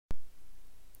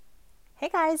Hey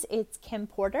guys, it's Kim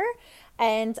Porter,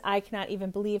 and I cannot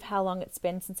even believe how long it's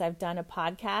been since I've done a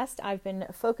podcast. I've been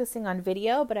focusing on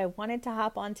video, but I wanted to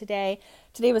hop on today.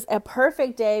 Today was a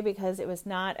perfect day because it was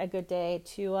not a good day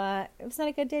to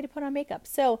put on makeup.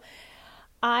 So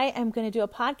I am going to do a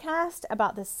podcast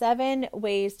about the 7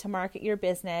 ways to market your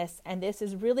business, and this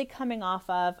is really coming off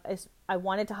of, I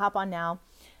wanted to hop on now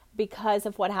because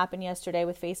of what happened yesterday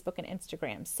with Facebook and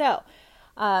Instagram. So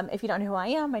if you don't know who I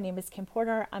am, my name is Kim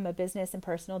Porter. I'm a business and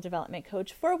personal development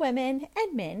coach for women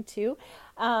and men too.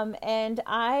 And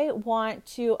I want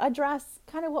to address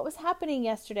kind of what was happening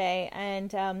yesterday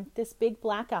and this big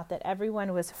blackout that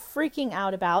everyone was freaking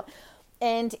out about.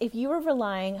 And if you are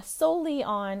relying solely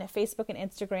on Facebook and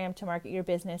Instagram to market your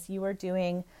business, you are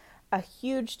doing a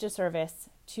huge disservice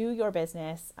to your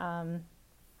business. And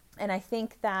I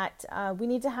think that we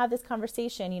need to have this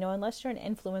conversation, unless you're an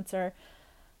influencer.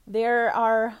 There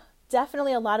are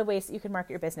definitely a lot of ways that you can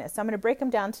market your business. So I'm going to break them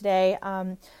down today.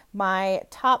 My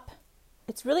top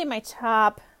 6,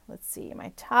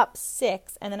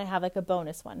 and then I have like a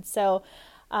bonus one. So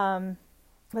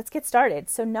let's get started.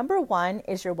 So number 1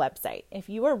 is your website. If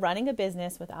you are running a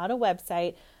business without a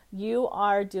website, you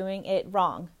are doing it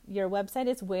wrong. Your website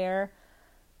is where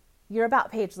your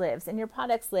about page lives and your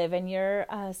products live and your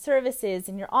services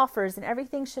and your offers and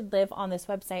everything should live on this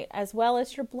website, as well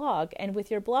as your blog. And with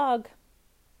your blog,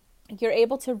 you're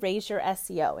able to raise your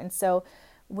SEO. And so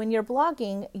when you're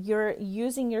blogging, you're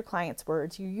using your client's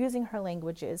words, you're using her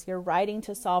languages, you're writing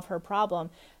to solve her problem.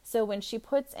 So when she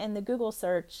puts in the Google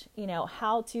search,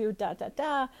 how to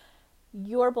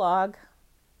your blog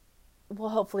will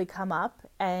hopefully come up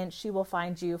and she will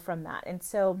find you from that. And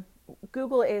so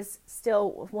Google is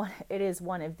still it is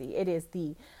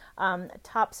the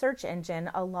top search engine,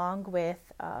 along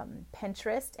with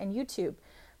Pinterest and YouTube.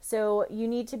 So you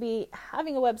need to be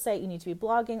having a website, you need to be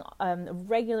blogging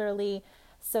regularly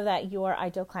so that your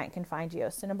ideal client can find you.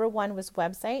 So number 1 was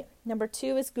website. Number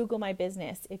 2 is Google My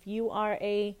Business. If you are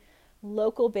a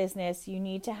local business, you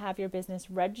need to have your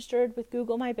business registered with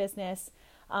Google My Business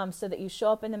so that you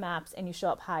show up in the maps and you show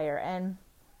up higher. And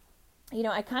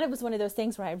I kind of was one of those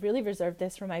things where I really reserved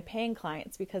this for my paying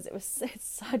clients because it's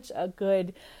such a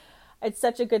good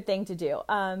thing to do.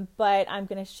 But I'm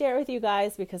going to share with you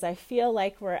guys because I feel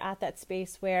like we're at that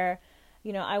space where,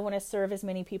 I want to serve as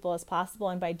many people as possible.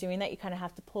 And by doing that, you kind of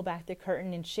have to pull back the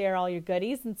curtain and share all your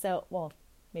goodies. And so, well,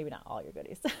 maybe not all your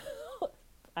goodies.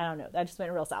 I don't know. That just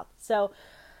went real south. So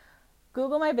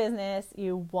Google My Business,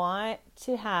 you want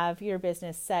to have your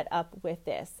business set up with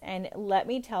this. And let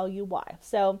me tell you why.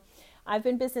 So I've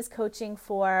been business coaching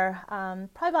for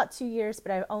probably about 2 years,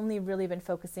 but I've only really been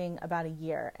focusing about a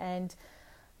year. And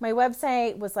my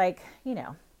website was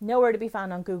nowhere to be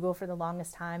found on Google for the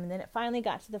longest time. And then it finally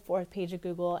got to the 4th page of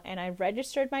Google, and I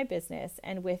registered my business.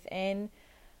 And within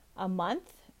a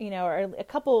month, or a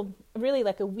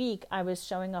week, I was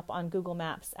showing up on Google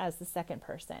Maps as the second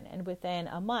person. And within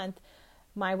a month,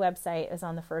 my website is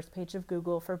on the 1st page of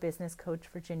Google for Business Coach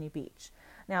Virginia Beach.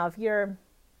 Now, if you're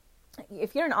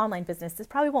an online business, this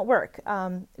probably won't work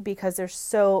because there's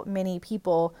so many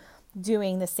people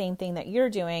doing the same thing that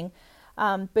you're doing.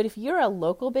 But if you're a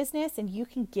local business and you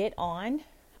can get on,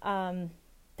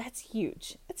 that's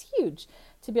huge. It's huge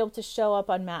to be able to show up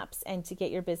on maps and to get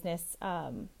your business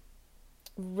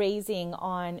raising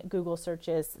on Google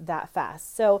searches that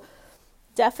fast. So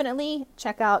definitely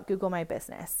check out Google My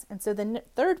Business. And so the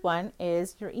 3rd one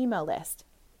is your email list.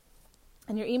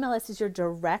 And your email list is your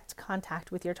direct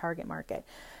contact with your target market.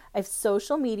 If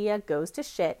social media goes to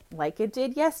shit like it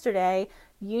did yesterday,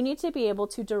 you need to be able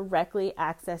to directly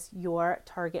access your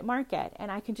target market. And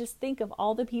I can just think of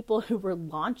all the people who were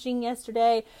launching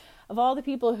yesterday, of all the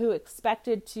people who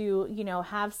expected to,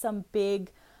 have some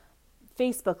big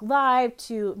Facebook Live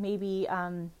to maybe,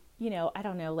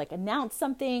 announce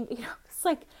something. It's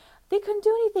like they couldn't do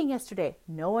anything yesterday.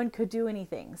 No one could do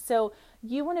anything. So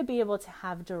you want to be able to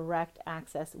have direct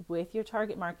access with your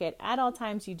target market at all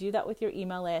times. You do that with your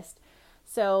email list.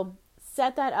 So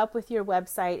set that up with your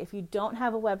website. If you don't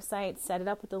have a website, set it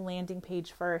up with the landing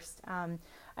page first. And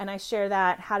I share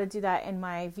how to do that in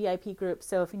my VIP group.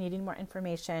 So if you need any more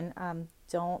information,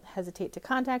 don't hesitate to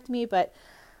contact me. But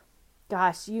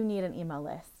gosh, you need an email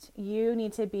list. You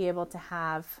need to be able to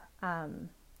have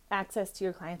access to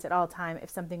your clients at all time if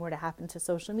something were to happen to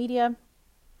social media.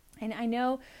 And I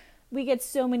know we get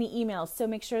so many emails, so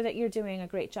make sure that you're doing a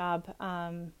great job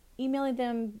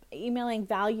emailing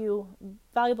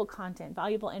valuable content,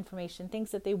 valuable information,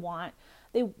 things that they want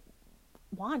to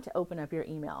open up your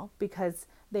email because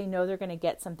they know they're going to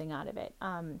get something out of it,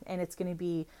 and it's going to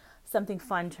be something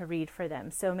fun to read for them.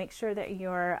 So make sure that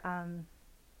you're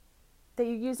that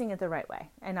you're using it the right way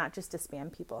and not just to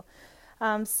spam people.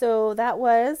 So that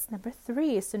was number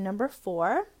 3. So number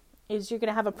 4 is you're going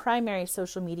to have a primary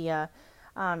social media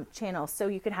channel. So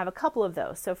you can have a couple of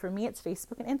those. So for me, it's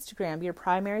Facebook and Instagram. Your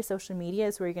primary social media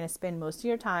is where you're going to spend most of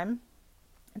your time.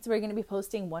 It's where you're going to be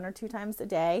posting 1 or 2 times a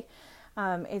day.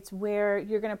 It's where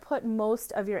you're going to put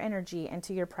most of your energy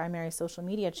into your primary social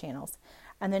media channels.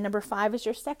 And then number 5 is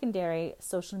your secondary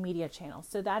social media channel.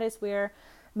 So that is where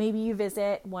maybe you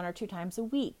visit 1 or 2 times a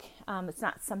week. It's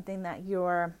not something that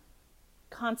you're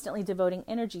constantly devoting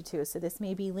energy to. So this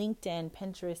may be LinkedIn,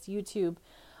 Pinterest, YouTube,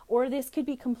 or this could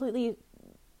be completely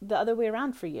the other way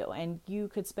around for you, and you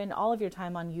could spend all of your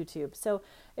time on YouTube. So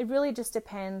it really just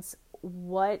depends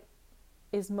what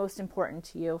is most important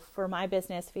to you. For my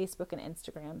business, Facebook and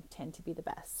Instagram tend to be the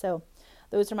best. So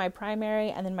those are my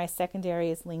primary, and then my secondary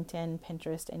is LinkedIn,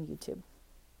 Pinterest, and YouTube.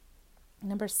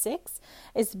 Number 6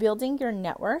 is building your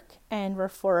network and your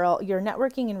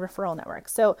networking and referral network.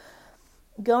 So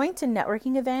going to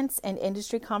networking events and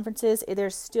industry conferences,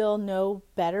 there's still no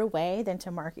better way than to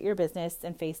market your business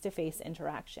than face-to-face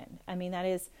interaction. I mean, that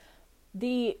is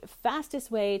the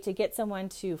fastest way to get someone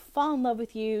to fall in love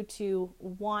with you, to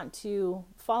want to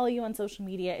follow you on social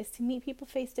media, is to meet people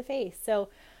face-to-face. So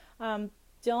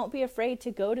don't be afraid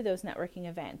to go to those networking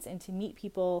events and to meet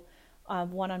people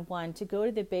one-on-one, to go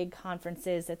to the big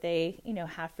conferences that they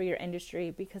have for your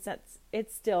industry, because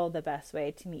it's still the best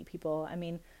way to meet people. I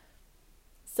mean,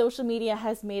 social media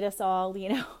has made us all,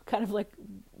 kind of like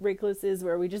recluses,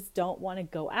 where we just don't want to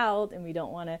go out and we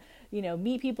don't want to,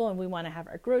 meet people, and we want to have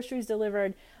our groceries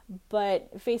delivered.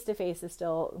 But face-to-face is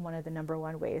still one of the number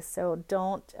one ways. So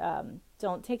don't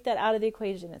take that out of the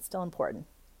equation. It's still important.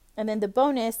 And then the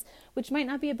bonus, which might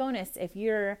not be a bonus if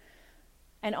you're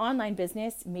an online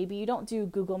business, maybe you don't do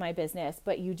Google My Business,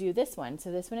 but you do this one.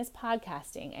 So this one is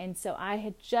podcasting. And so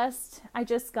I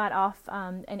just got off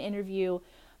an interview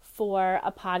for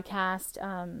a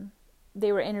podcast.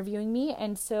 They were interviewing me,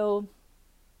 and so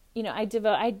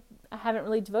I haven't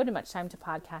really devoted much time to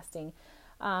podcasting,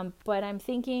 but I'm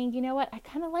thinking, you know what, I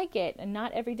kind of like it, and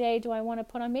not every day do I want to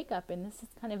put on makeup, and this is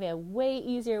kind of a way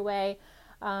easier way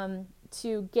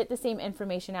to get the same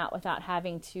information out without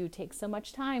having to take so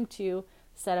much time to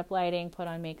set up lighting, put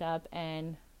on makeup,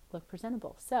 and look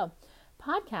presentable. So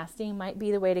podcasting might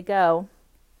be the way to go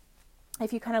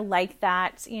if you kind of like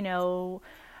that,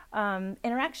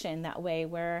 interaction that way,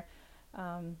 where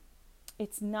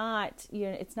it's not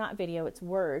video, it's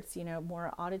words,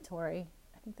 more auditory.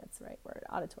 I think that's the right word,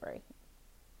 auditory.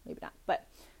 Maybe not, but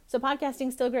so podcasting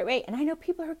is still a great way. And I know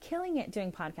people who are killing it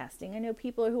doing podcasting. I know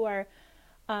people who are,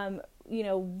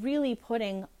 really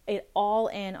putting it all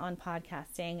in on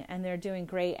podcasting, and they're doing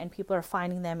great, and people are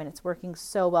finding them, and it's working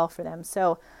so well for them.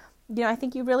 So, I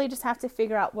think you really just have to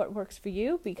figure out what works for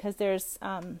you, because there's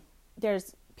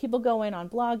people go in on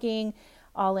blogging,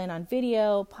 all in on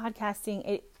video,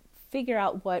 podcasting. Figure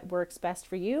out what works best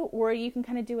for you, or you can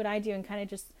kind of do what I do and kind of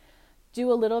just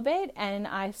do a little bit. And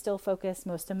I still focus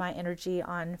most of my energy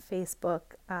on Facebook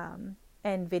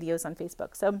and videos on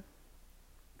Facebook. So,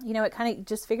 it kind of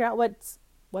just figure out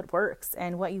what works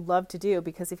and what you love to do.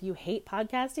 Because if you hate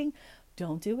podcasting,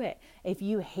 don't do it. If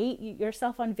you hate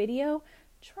yourself on video,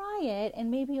 try it and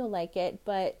maybe you'll like it,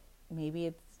 but maybe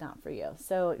it's not for you.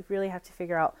 So you really have to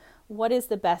figure out what is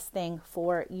the best thing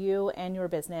for you and your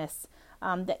business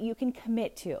that you can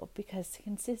commit to, because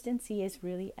consistency is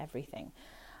really everything.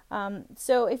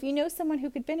 So if you know someone who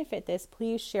could benefit this,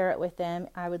 please share it with them.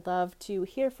 I would love to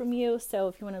hear from you. So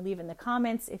if you want to leave in the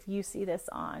comments, if you see this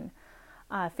on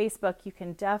Facebook, you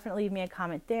can definitely leave me a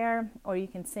comment there, or you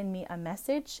can send me a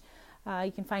message.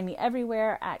 You can find me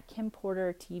everywhere at Kim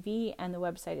Porter TV, and the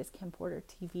website is Kim Porter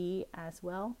TV as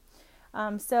well.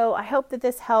 So I hope that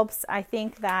this helps. I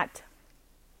think that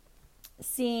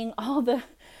seeing all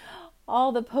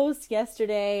the posts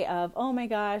yesterday of, oh my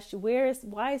gosh, why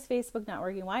is Facebook not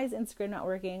working? Why is Instagram not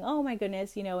working? Oh my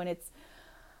goodness, and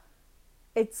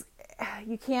it's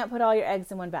you can't put all your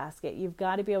eggs in one basket. You've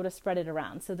got to be able to spread it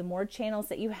around. So the more channels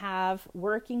that you have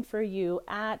working for you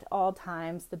at all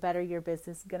times, the better your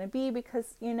business is going to be,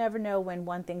 because you never know when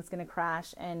one thing's going to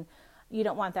crash, and you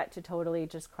don't want that to totally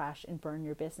just crash and burn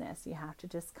your business. You have to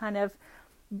just kind of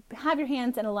have your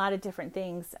hands in a lot of different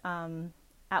things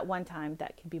at one time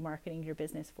that can be marketing your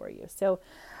business for you. So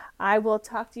I will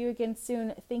talk to you again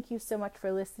soon. Thank you so much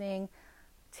for listening.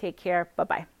 Take care.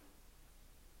 Bye-bye.